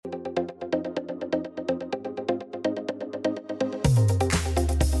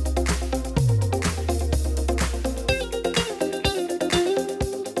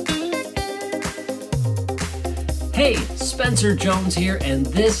Spencer Jones here, and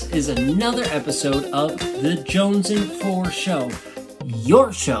this is another episode of the Jones and Four Show,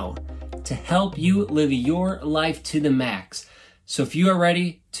 your show to help you live your life to the max. So if you are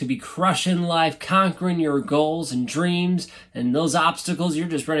ready to be crushing life, conquering your goals and dreams and those obstacles, you're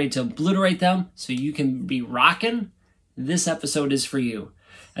just ready to obliterate them so you can be rocking, this episode is for you.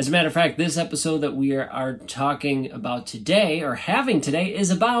 As a matter of fact, this episode that we are talking about today, or having today,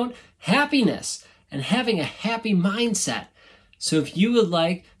 is about happiness and having a happy mindset. So if you would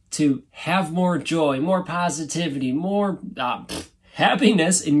like to have more joy, more positivity, more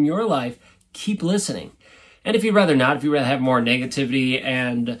happiness in your life, keep listening. And if you'd rather not, if you'd rather have more negativity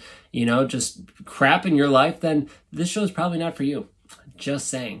and, just crap in your life, then this show is probably not for you. Just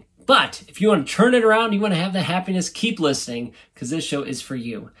saying. But if you want to turn it around, you want to have the happiness, keep listening, because this show is for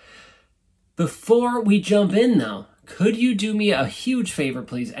you. Before we jump in, though, could you do me a huge favor,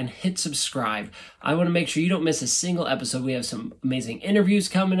 please, and hit subscribe? I want to make sure you don't miss a single episode. We have some amazing interviews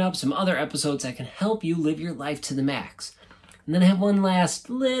coming up, some other episodes that can help you live your life to the max. And then I have one last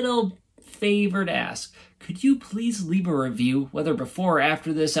little favor to ask. Could you please leave a review, whether before or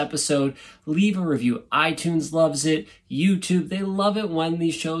after this episode? Leave a review. iTunes loves it. YouTube, they love it when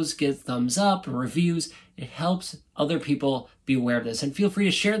these shows get thumbs up and reviews. It helps other people be aware of this. And feel free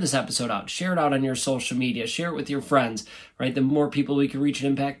to share this episode out. Share it out on your social media. Share it with your friends, right? The more people we can reach and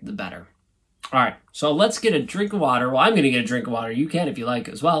impact, the better. All right, so let's get a drink of water. Well, I'm going to get a drink of water. You can if you like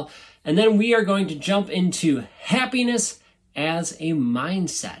as well. And then we are going to jump into happiness as a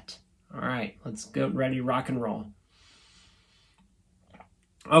mindset. All right, let's get ready, rock and roll.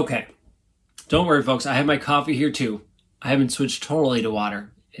 Okay, don't worry, folks. I have my coffee here too. I haven't switched totally to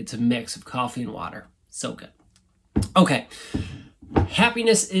water. It's a mix of coffee and water. So good. Okay,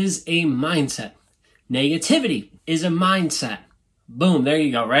 happiness is a mindset. Negativity is a mindset. Boom, there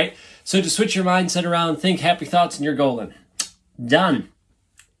you go, right? So to switch your mindset around, think happy thoughts and you're golden. Done.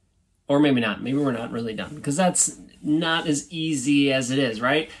 Or maybe not. Maybe we're not really done, because that's not as easy as it is,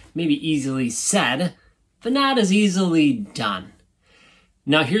 right? Maybe easily said, but not as easily done.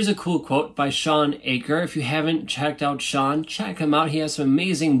 Now, here's a cool quote by Shawn Achor. If you haven't checked out Shawn, check him out. He has some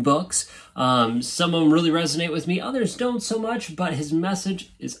amazing books. Some of them really resonate with me. Others don't so much, but his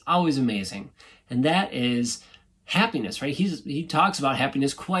message is always amazing. And that is happiness, right? He talks about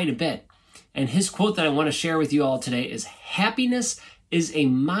happiness quite a bit. And his quote that I want to share with you all today is, happiness is a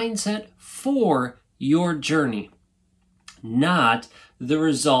mindset for your journey, not the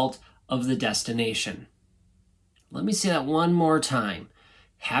result of the destination. Let me say that one more time.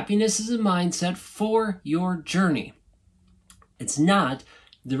 Happiness is a mindset for your journey. It's not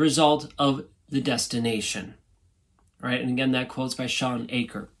the result of the destination. Right? And again, that quote's by Shawn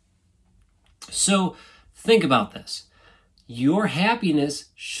Achor. So think about this. Your happiness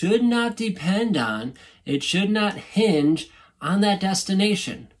should not depend on, it should not hinge on that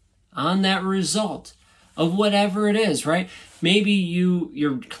destination, on that result of whatever it is, right? Maybe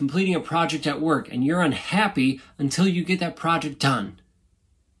you're completing a project at work and you're unhappy until you get that project done.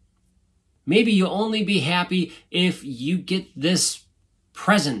 Maybe you'll only be happy if you get this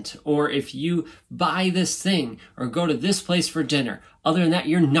present, or if you buy this thing, or go to this place for dinner. Other than that,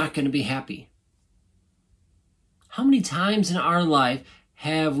 you're not going to be happy. How many times in our life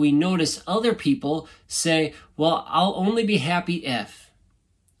have we noticed other people say, well, I'll only be happy if?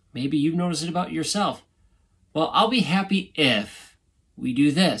 Maybe you've noticed it about yourself. Well, I'll be happy if we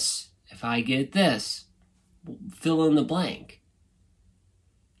do this, if I get this. Fill in the blank.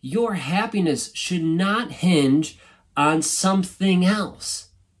 Your happiness should not hinge on something else,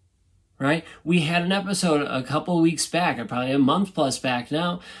 right? We had an episode a couple of weeks back, or probably a month plus back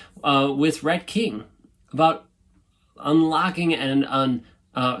now, with Rhett King about unlocking and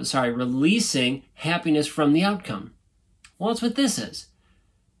releasing happiness from the outcome. Well, that's what this is.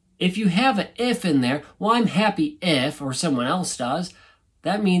 If you have an if in there, well, I'm happy if, or someone else does,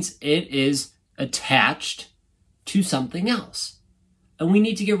 that means it is attached to something else. And we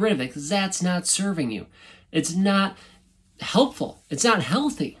need to get rid of it, because that's not serving you. It's not helpful. It's not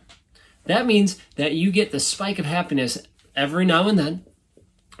healthy. That means that you get the spike of happiness every now and then,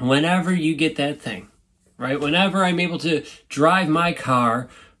 whenever you get that thing, right? Whenever I'm able to drive my car,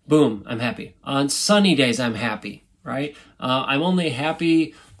 boom, I'm happy. On sunny days, I'm happy, right? I'm only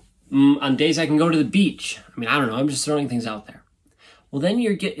happy on days I can go to the beach. I don't know. I'm just throwing things out there. Well, then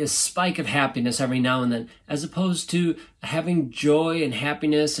you get a spike of happiness every now and then, as opposed to having joy and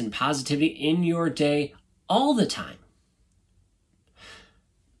happiness and positivity in your day all the time.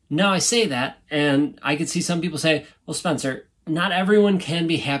 Now, I say that, and I could see some people say, well, Spencer, not everyone can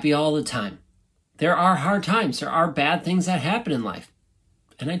be happy all the time. There are hard times. There are bad things that happen in life.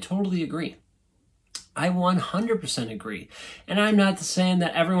 And I totally agree. I 100% agree. And I'm not saying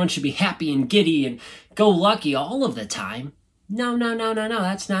that everyone should be happy and giddy and go lucky all of the time. No,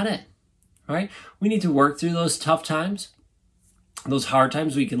 that's not it. Right? We need to work through those tough times. Those hard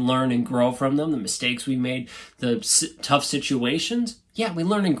times, we can learn and grow from them. The mistakes we made, the tough situations, yeah, we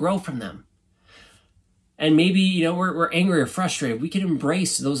learn and grow from them. And maybe, we're angry or frustrated. We can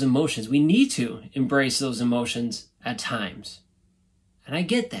embrace those emotions. We need to embrace those emotions at times. And I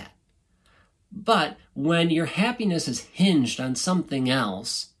get that. But when your happiness is hinged on something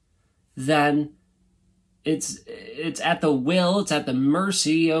else, then it's at the will, it's at the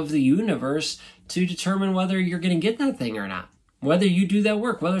mercy of the universe to determine whether you're going to get that thing or not. Whether you do that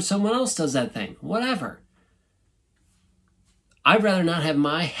work, whether someone else does that thing, whatever. I'd rather not have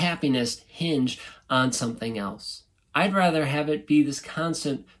my happiness hinged on something else. I'd rather have it be this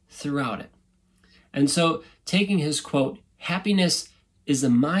constant throughout it. And so, taking his quote, happiness is the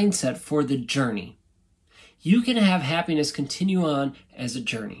mindset for the journey. You can have happiness continue on as a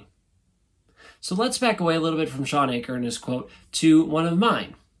journey. So let's back away a little bit from Shawn Achor and his quote to one of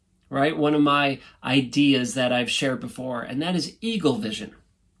mine. Right? One of my ideas that I've shared before, and that is eagle vision.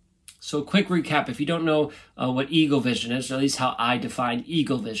 So a quick recap, if you don't know what eagle vision is, or at least how I define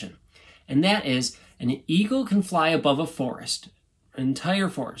eagle vision. And that is, an eagle can fly above a forest, an entire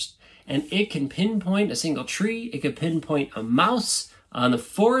forest, and it can pinpoint a single tree, it can pinpoint a mouse on the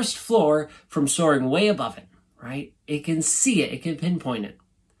forest floor from soaring way above it, right? It can see it, it can pinpoint it.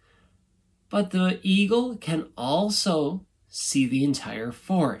 But the eagle can also see the entire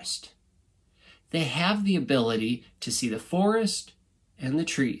forest. They have the ability to see the forest and the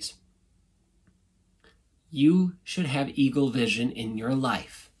trees. You should have eagle vision in your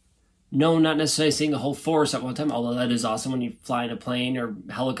life. No, not necessarily seeing a whole forest at one time, although that is awesome when you fly in a plane or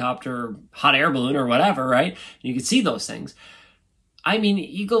helicopter or hot air balloon or whatever, right? You can see those things. I mean,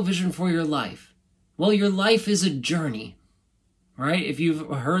 eagle vision for your life. Well, your life is a journey. Right? If you've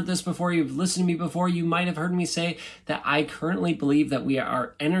heard this before, you've listened to me before, you might have heard me say that I currently believe that we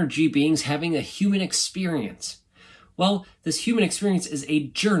are energy beings having a human experience. Well, this human experience is a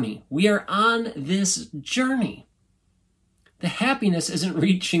journey. We are on this journey. The happiness isn't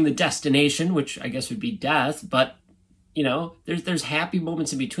reaching the destination, which I guess would be death, but, there's happy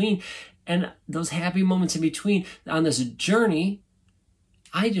moments in between. And those happy moments in between on this journey,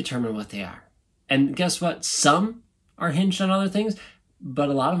 I determine what they are. And guess what? Some are hinged on other things, but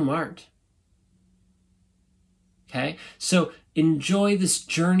a lot of them aren't. Okay? So enjoy this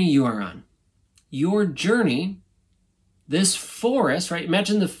journey you are on. Your journey, this forest, right?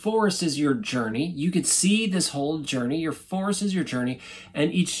 Imagine the forest is your journey. You could see this whole journey. Your forest is your journey,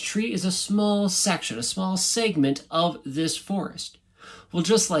 and each tree is a small section, a small segment of this forest. Well,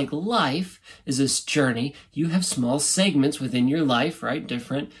 just like life is this journey, you have small segments within your life, right?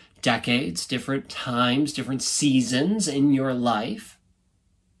 Different decades, different times, different seasons in your life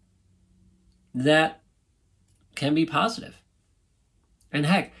that can be positive. And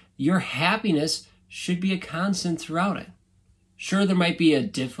heck, your happiness should be a constant throughout it. Sure, there might be a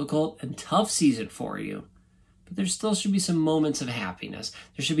difficult and tough season for you, but there still should be some moments of happiness.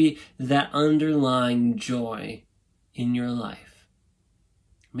 There should be that underlying joy in your life.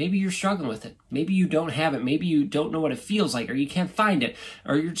 Maybe you're struggling with it. Maybe you don't have it. Maybe you don't know what it feels like, or you can't find it,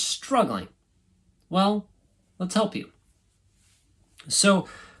 or you're struggling. Well, let's help you. So,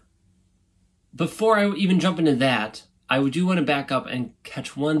 before I even jump into that, I do want to back up and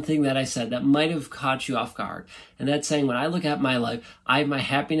catch one thing that I said that might have caught you off guard. And that's saying when I look at my life, I have my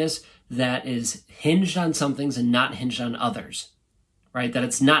happiness that is hinged on some things and not hinged on others, right? That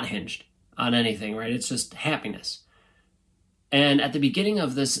it's not hinged on anything, right? It's just happiness. And at the beginning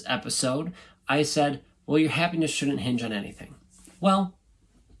of this episode, I said, well, your happiness shouldn't hinge on anything. Well,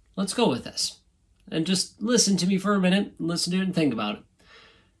 let's go with this. And just listen to me for a minute, listen to it and think about it.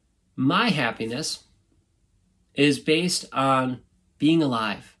 My happiness is based on being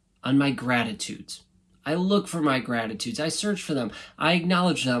alive, on my gratitudes. I look for my gratitudes. I search for them. I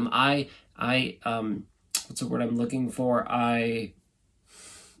acknowledge them. What's the word I'm looking for? I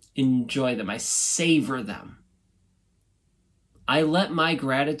enjoy them. I savor them. I let my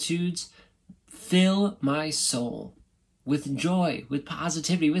gratitudes fill my soul with joy, with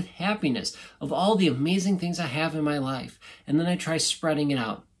positivity, with happiness of all the amazing things I have in my life. And then I try spreading it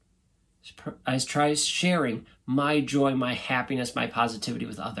out. I try sharing my joy, my happiness, my positivity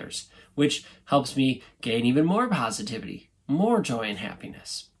with others, which helps me gain even more positivity, more joy and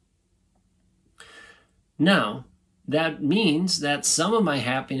happiness. Now, that means that some of my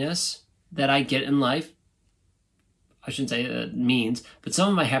happiness that I get in life, I shouldn't say that means, but some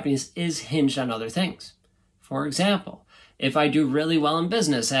of my happiness is hinged on other things. For example, if I do really well in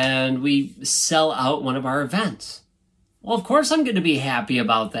business and we sell out one of our events? Well, of course I'm going to be happy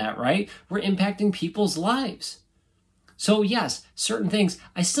about that, right? We're impacting people's lives. So yes, certain things,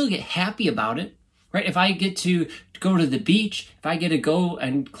 I still get happy about it, right? If I get to go to the beach, if I get to go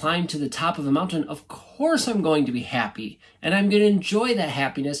and climb to the top of a mountain, of course I'm going to be happy. And I'm going to enjoy that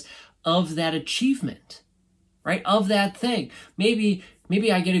happiness of that achievement, right? Of that thing. Maybe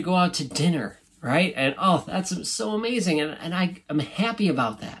I get to go out to dinner, right? And oh, that's so amazing. And I'm happy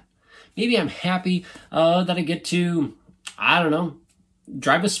about that. Maybe I'm happy that I get to, I don't know,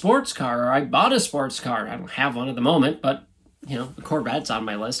 drive a sports car, or I bought a sports car. I don't have one at the moment, but you know, the Corvette's on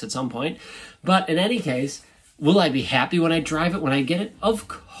my list at some point. But in any case, will I be happy when I drive it, when I get it? Of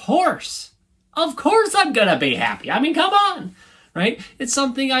course. Of course I'm going to be happy. I mean, come on, right? It's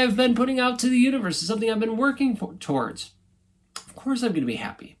something I've been putting out to the universe. It's something I've been working towards. Of course I'm going to be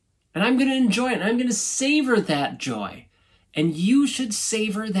happy. And I'm going to enjoy it. And I'm going to savor that joy. And you should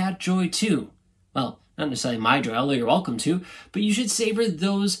savor that joy too. Well, not necessarily my joy, although you're welcome to, but you should savor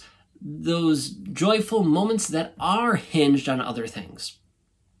those joyful moments that are hinged on other things.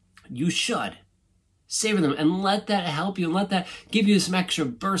 You should savor them and let that help you and let that give you some extra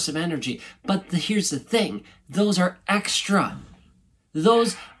bursts of energy. But here's the thing. Those are extra.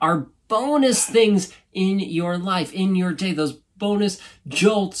 Those are bonus things in your life, in your day. Those bonus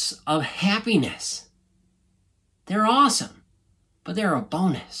jolts of happiness. They're awesome, but they're a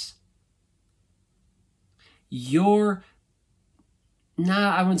bonus. Your,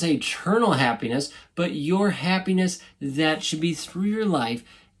 not, I wouldn't say eternal happiness, but your happiness that should be through your life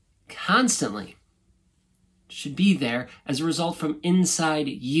constantly should be there as a result from inside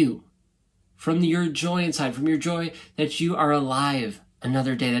you, from your joy inside, from your joy that you are alive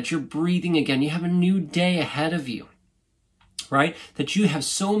another day, that you're breathing again, you have a new day ahead of you, right? That you have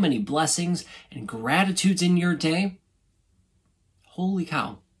so many blessings and gratitudes in your day. Holy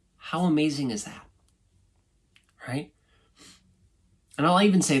cow, how amazing is that? Right? And I'll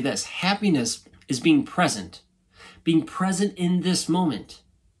even say this, happiness is being present in this moment.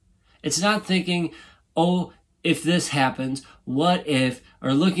 It's not thinking, oh, if this happens, what if,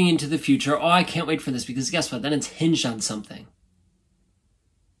 or looking into the future, oh, I can't wait for this, because guess what? Then it's hinged on something.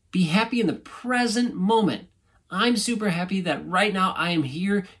 Be happy in the present moment. I'm super happy that right now I am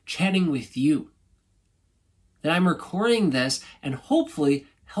here chatting with you. That I'm recording this and hopefully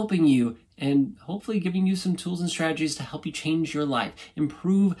helping you and hopefully giving you some tools and strategies to help you change your life,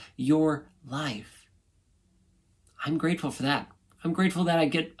 improve your life. I'm grateful for that. I'm grateful that I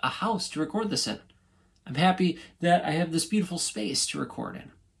get a house to record this in. I'm happy that I have this beautiful space to record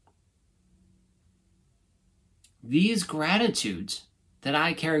in. These gratitudes that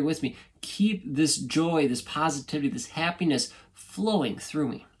I carry with me keep this joy, this positivity, this happiness flowing through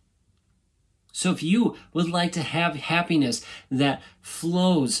me. So if you would like to have happiness that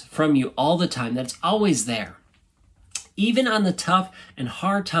flows from you all the time, that's always there, even on the tough and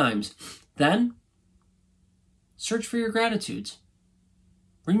hard times, then search for your gratitudes.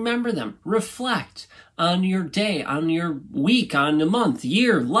 Remember them. Reflect on your day, on your week, on the month,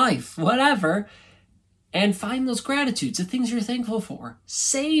 year, life, whatever, and find those gratitudes, the things you're thankful for.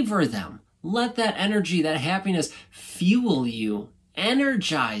 Savor them. Let that energy, that happiness fuel you,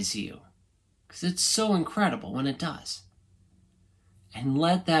 energize you. Because it's so incredible when it does. And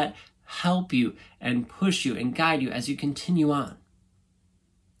let that help you and push you and guide you as you continue on.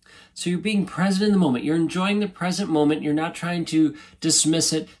 So you're being present in the moment. You're enjoying the present moment. You're not trying to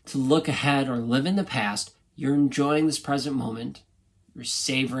dismiss it, to look ahead or live in the past. You're enjoying this present moment. You're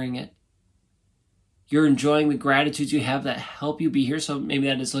savoring it. You're enjoying the gratitudes you have that help you be here. So maybe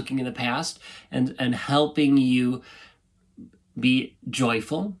that is looking in the past and helping you be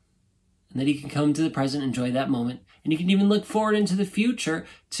joyful. And then you can come to the present, enjoy that moment. And you can even look forward into the future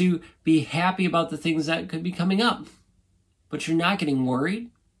to be happy about the things that could be coming up. But you're not getting worried.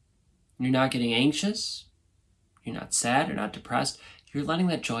 You're not getting anxious. You're not sad. You're not depressed. You're letting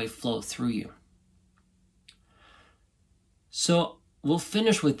that joy flow through you. So we'll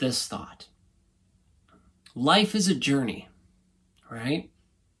finish with this thought. Life is a journey, right?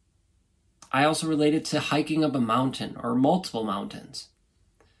 I also relate it to hiking up a mountain or multiple mountains.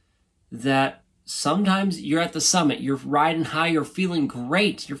 That sometimes you're at the summit, you're riding high, you're feeling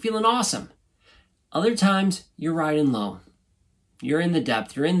great, you're feeling awesome. Other times you're riding low. You're in the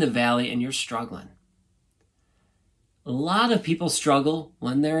depth, you're in the valley, and you're struggling. A lot of people struggle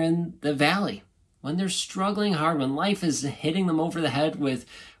when they're in the valley, when they're struggling hard, when life is hitting them over the head with,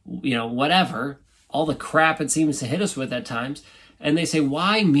 whatever, all the crap it seems to hit us with at times, and they say,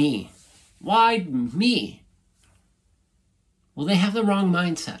 why me? Why me? Well, they have the wrong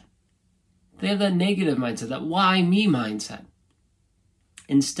mindset. They have that negative mindset, that why me mindset.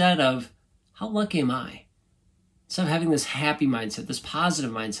 Instead of, how lucky am I? Instead of having this happy mindset, this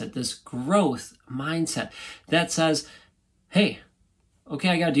positive mindset, this growth mindset that says, hey, okay,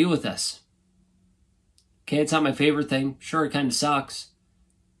 I got to deal with this. Okay, it's not my favorite thing. Sure, it kind of sucks,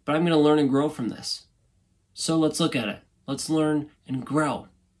 but I'm going to learn and grow from this. So let's look at it. Let's learn and grow.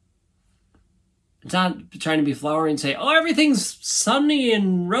 It's not trying to be flowery and say, oh, everything's sunny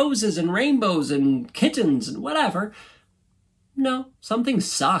and roses and rainbows and kittens and whatever. No, some things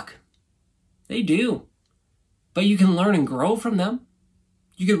suck. They do. But you can learn and grow from them.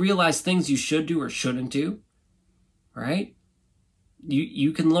 You can realize things you should do or shouldn't do, right?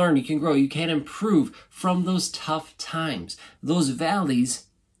 You can learn, you can grow, you can improve from those tough times. Those valleys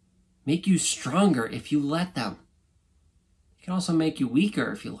make you stronger if you let them. It can also make you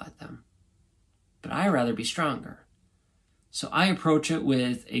weaker if you let them. But I'd rather be stronger. So I approach it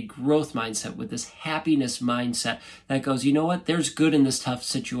with a growth mindset, with this happiness mindset that goes, you know what? There's good in this tough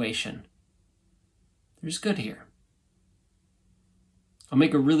situation. There's good here. I'll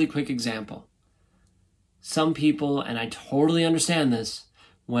make a really quick example. Some people, and I totally understand this,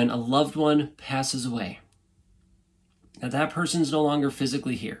 when a loved one passes away, that person's no longer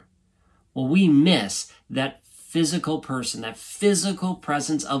physically here. Well, we miss that physical person, that physical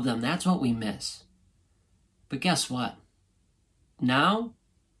presence of them. That's what we miss. But guess what? Now,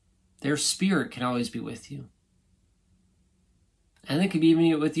 their spirit can always be with you. And they could be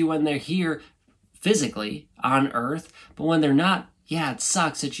even with you when they're here physically on earth, but when they're not, yeah, it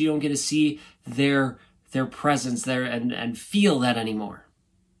sucks that you don't get to see their presence there and feel that anymore.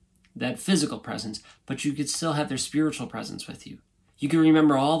 That physical presence, but you could still have their spiritual presence with you. You can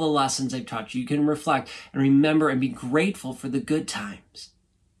remember all the lessons they've taught you. You can reflect and remember and be grateful for the good times.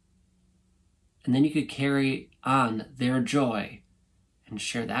 And then you could carry on their joy and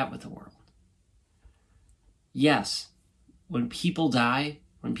share that with the world. Yes, when people die,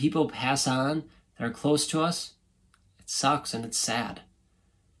 when people pass on that are close to us, it sucks and it's sad.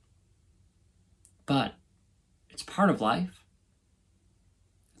 But it's part of life.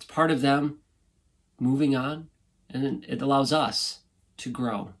 It's part of them moving on, and it allows us to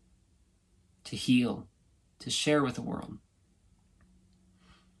grow, to heal, to share with the world.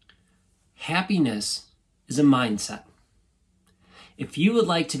 Happiness is a mindset. If you would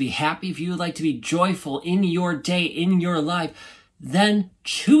like to be happy, if you would like to be joyful in your day, in your life, then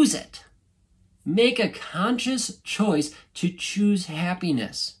choose it. Make a conscious choice to choose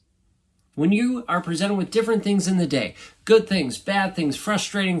happiness. When you are presented with different things in the day, good things, bad things,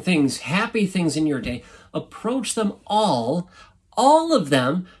 frustrating things, happy things in your day, approach them all of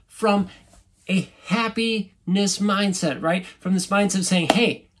them from a happiness mindset, right? From this mindset of saying,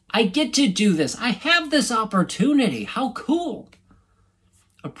 hey, I get to do this. I have this opportunity. How cool.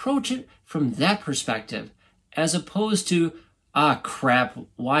 Approach it from that perspective as opposed to, crap,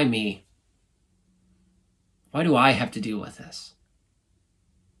 why me? Why do I have to deal with this?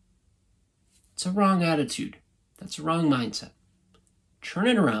 It's a wrong attitude. That's a wrong mindset. Turn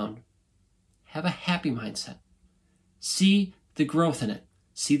it around. Have a happy mindset. See the growth in it.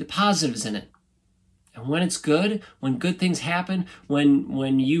 See the positives in it. And when it's good, when good things happen,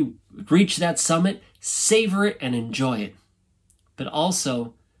 when you reach that summit, savor it and enjoy it. But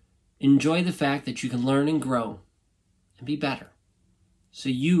also enjoy the fact that you can learn and grow and be better. So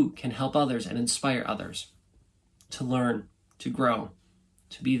you can help others and inspire others to learn, to grow,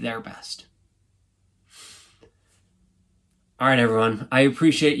 to be their best. All right, everyone. I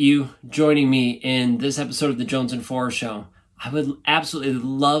appreciate you joining me in this episode of the Jones and Forrest Show. I would absolutely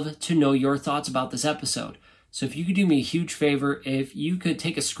love to know your thoughts about this episode. So if you could do me a huge favor, if you could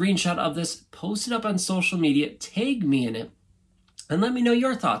take a screenshot of this, post it up on social media, tag me in it, and let me know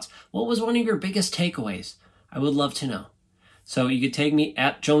your thoughts. What was one of your biggest takeaways? I would love to know. So you could tag me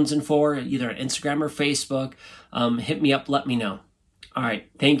at Jones and For, either on Instagram or Facebook. Hit me up, let me know. All right.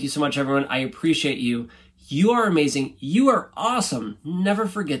 Thank you so much, everyone. I appreciate you. You are amazing. You are awesome. Never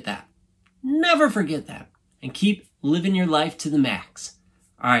forget that. Never forget that. And keep living your life to the max.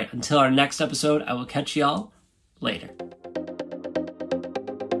 All right. Until our next episode, I will catch y'all later.